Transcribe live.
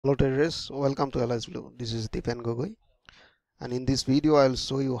Hello traders, welcome to LS Blue. This is Deepan Gogoi, and in this video I'll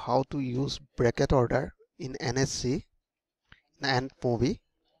show you how to use bracket order in NSE and Mobi.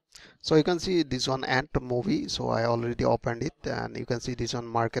 So you can see this one and Mobi, so I already opened it, and you can see this one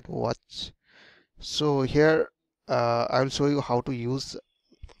Market Watch. So here I'll show you how to use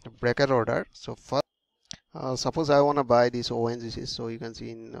bracket order. So first, suppose I want to buy this ONGC, so you can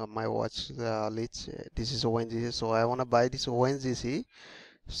see in my watch list, this is ONGC, so I want to buy this ONGC.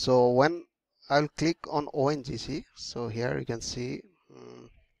 So when I'll click on ONGC, so here you can see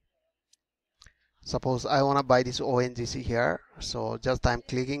suppose I want to buy this ONGC here, so just I'm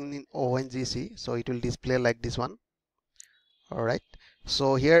clicking in ONGC, so it will display like this one. Alright,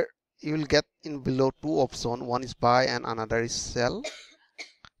 so here you will get in below two options, one is buy and another is sell,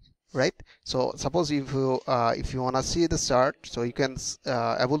 right? So suppose if you want to see the chart, so you can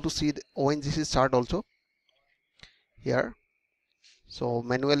able to see the ONGC chart also here. So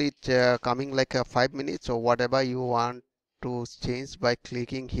manually it coming like 5 minutes, so whatever you want to change by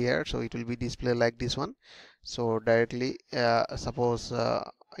clicking here, so it will be displayed like this one. So directly suppose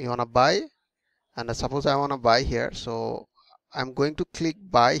you want to buy, and suppose I want to buy here, so I'm going to click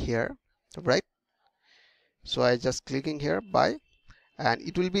buy here, right? So I just clicking here buy, and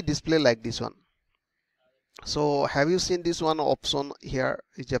it will be displayed like this one. So have you seen this one option here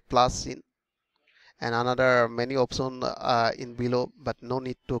is a plus sign, and another many option in below, but no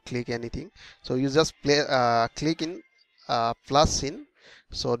need to click anything. So you just click in plus sign,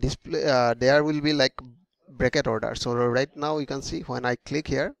 so display there will be like bracket order. So right now you can see when I click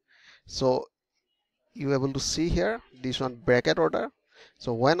here, so you able to see here this one bracket order.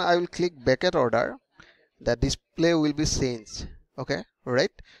 So when I will click bracket order, the display will be changed. Okay,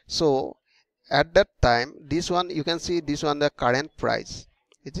 right? So at that time, this one you can see this one the current price,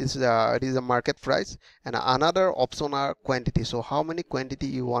 it is a market price, and another option are quantity. So how many quantity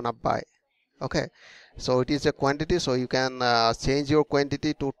you wanna buy? Okay, so it is a quantity, so you can change your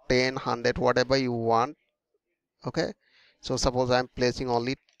quantity to 10, 100, whatever you want. Okay, so suppose I'm placing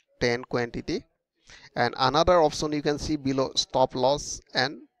only 10 quantity, and another option you can see below stop loss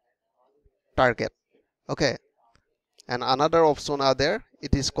and target. Okay, and another option are there,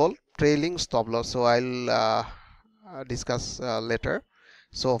 it is called trailing stop loss. So I'll discuss later.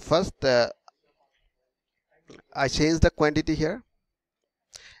 So first I change the quantity here,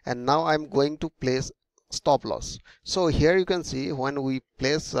 and now I'm going to place stop loss. So here you can see when we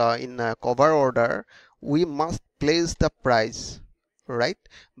place in a cover order, we must place the price, right?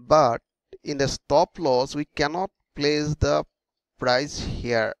 But in the stop loss we cannot place the price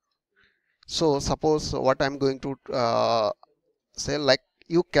here. So suppose what I'm going to say, like,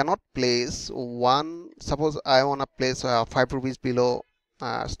 you cannot place one, suppose I want to place 5 rupees below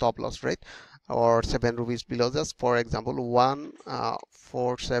stop loss, right? Or 7 rupees below, just for example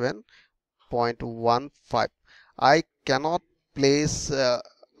 147.15. I cannot place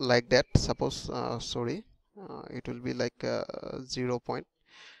like that. Suppose sorry, it will be like 0 point.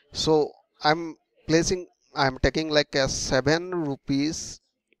 So I'm placing, I'm taking like a 7 rupees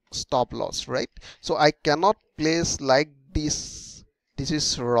stop loss, right? So I cannot place like this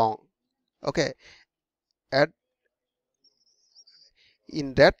is wrong. Okay, at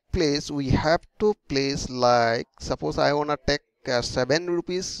in that place we have to place, like, suppose I want to take 7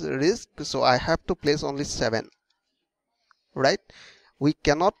 rupees risk, so I have to place only 7, right? We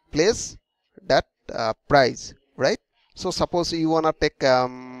cannot place that price, right? So suppose you want to take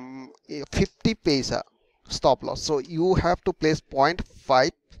 50 paisa stop loss, so you have to place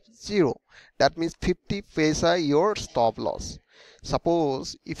 0.50, that means 50 paisa your stop loss.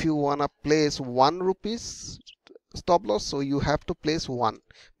 Suppose if you want to place 1 rupees stop loss, so you have to place 1,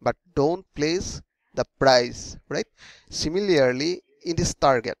 but don't place the price, right? Similarly in this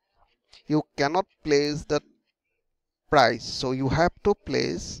target, you cannot place the price, so you have to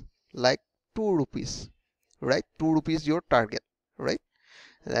place like 2 rupees, right? 2 rupees your target, right?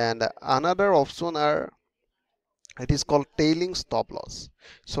 And another option are, it is called tailing stop loss.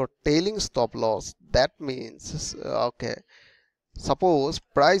 So tailing stop loss, that means okay, suppose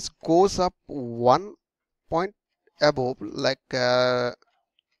price goes up 1 point above, like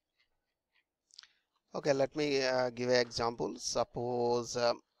okay, let me give an example. Suppose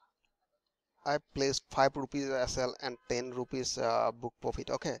I place 5 rupees SL and 10 rupees book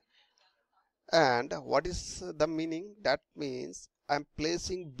profit. Okay, and what is the meaning? That means I'm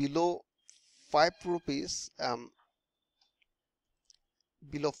placing below 5 rupees,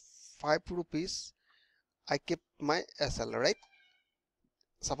 below 5 rupees I keep my SL, right?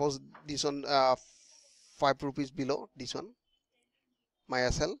 Suppose this one 5 rupees below this one, my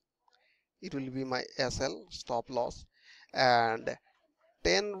SL, it will be my SL stop loss. And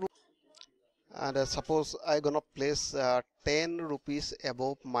 10 and suppose I gonna place 10 rupees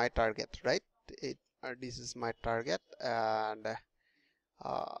above my target, right? This is my target, and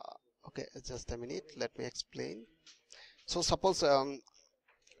okay, just a minute, let me explain. So suppose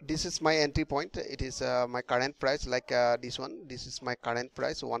this is my entry point, it is my current price, like this one, this is my current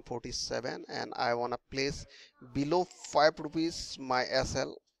price 147, and I want to place below 5 rupees my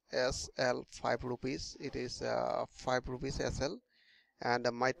SL 5 rupees, it is 5 rupees SL, and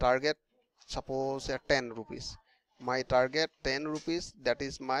my target suppose 10 rupees, my target 10 rupees, that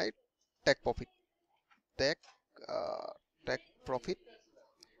is my take profit, take uh, take profit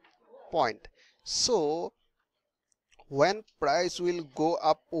point. So when price will go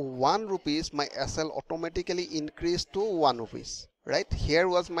up 1 rupees, my SL automatically increase to 1 rupees, right? Here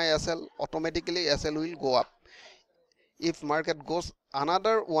was my SL, automatically SL will go up. If market goes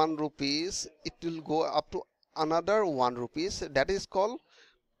another 1 rupees, it will go up to another 1 rupees. Uh,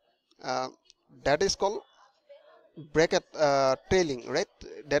 that is called bracket trailing, right?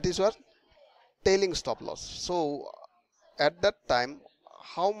 That is what trailing stop loss. So at that time,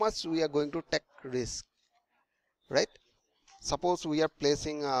 how much we are going to take risk, right? Suppose we are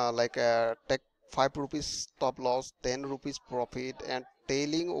placing like a take 5 rupees stop loss, 10 rupees profit, and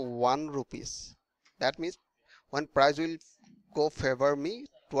tailing 1 rupees. That means when price will go favor me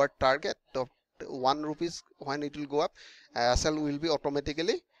toward target of 1 rupees, when it will go up, SL will be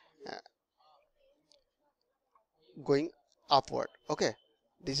automatically uh, going upward. Okay,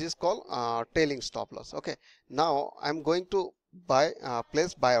 this is called tailing stop loss. Okay, now I'm going to buy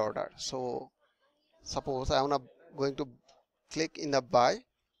place buy order. So suppose I wanna going to click in the buy,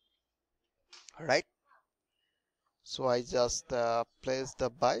 right? So I just place the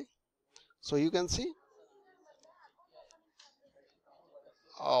buy. So you can see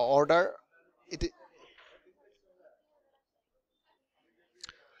order it.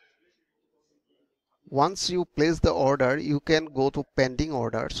 Once you place the order, you can go to pending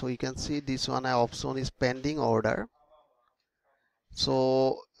order. So you can see this one option is pending order.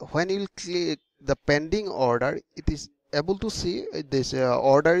 So when you click the pending order, it is able to see this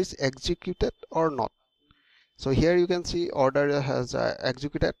order is executed or not. So here you can see order has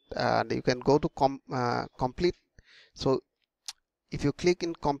executed, and you can go to complete. So if you click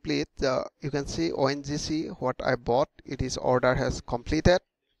in complete, you can see ONGC what I bought, it is order has completed.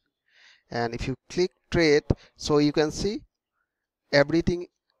 And if you click trade, so you can see everything,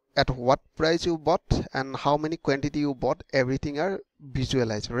 at what price you bought and how many quantity you bought, everything are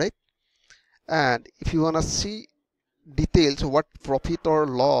visualized, right? And if you want to see details what profit or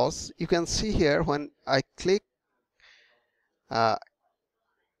loss, you can see here when I click uh,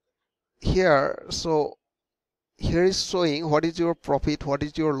 here. So here is showing what is your profit, what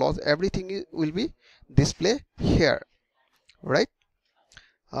is your loss, everything will be displayed here, right?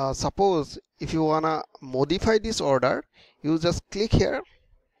 Suppose if you wanna modify this order, you just click here,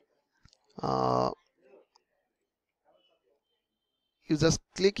 uh, you just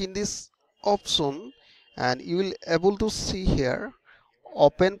click in this option, and you will able to see here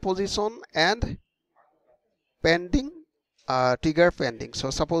open position and pending, trigger pending.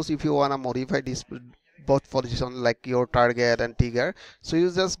 So suppose if you wanna modify this both position, like your target and trigger, so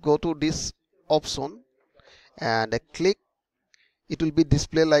you just go to this option and click, it will be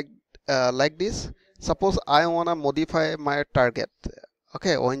displayed like this. Suppose I want to modify my target,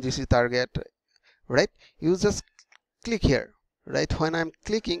 okay, ONGC target, right? You just click here, right? When I'm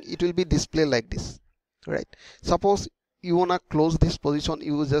clicking, it will be displayed like this, right? Suppose you want to close this position,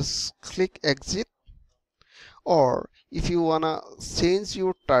 you just click exit. Or if you want to change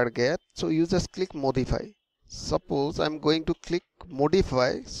your target, so you just click modify. Suppose I'm going to click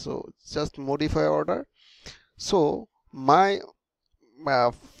modify, so just modify order. So my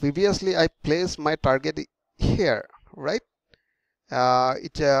previously I placed my target here, right?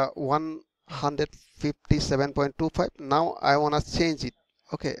 It's 157.25. now I want to change it.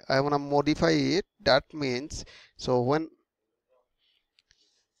 Okay, I want to modify it. That means, so when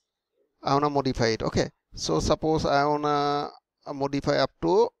I want to modify it, okay, so suppose I want to modify up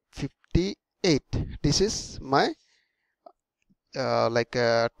to 58. This is my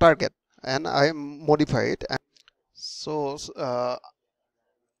target, and I modify it. And so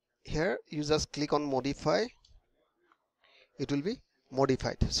here you just click on modify, it will be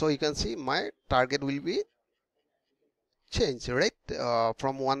modified. So you can see my target will be changed, right?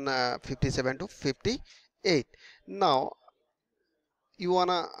 From 157 to 58. Now you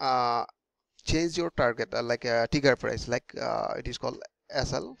wanna change your target, like a trigger price, like it is called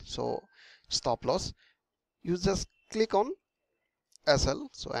SL, so stop loss. You just click on SL.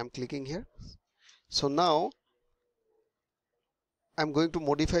 So I'm clicking here. So now I'm going to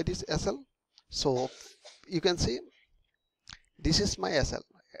modify this SL. So you can see this is my SL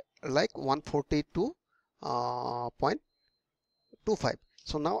like 142.25.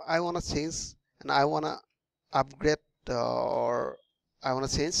 So now I want to change and I want to upgrade or I want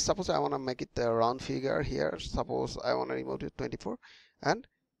to change. Suppose I want to make it a round figure here. Suppose I want to remove it 24 and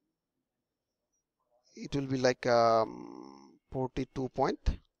it will be like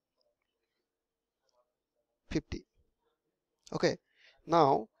 42.50. Okay,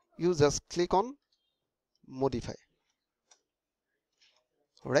 now you just click on modify.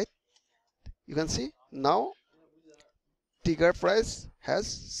 Alright, you can see now trigger price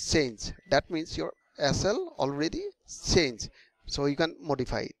has changed. That means your SL already changed, so you can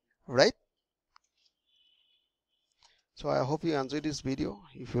modify it, right? So I hope you enjoyed this video.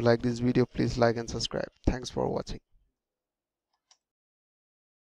 If you like this video, please like and subscribe. Thanks for watching.